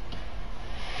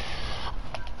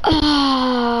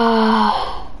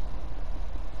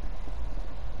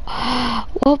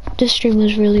 Well, this stream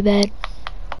was really bad.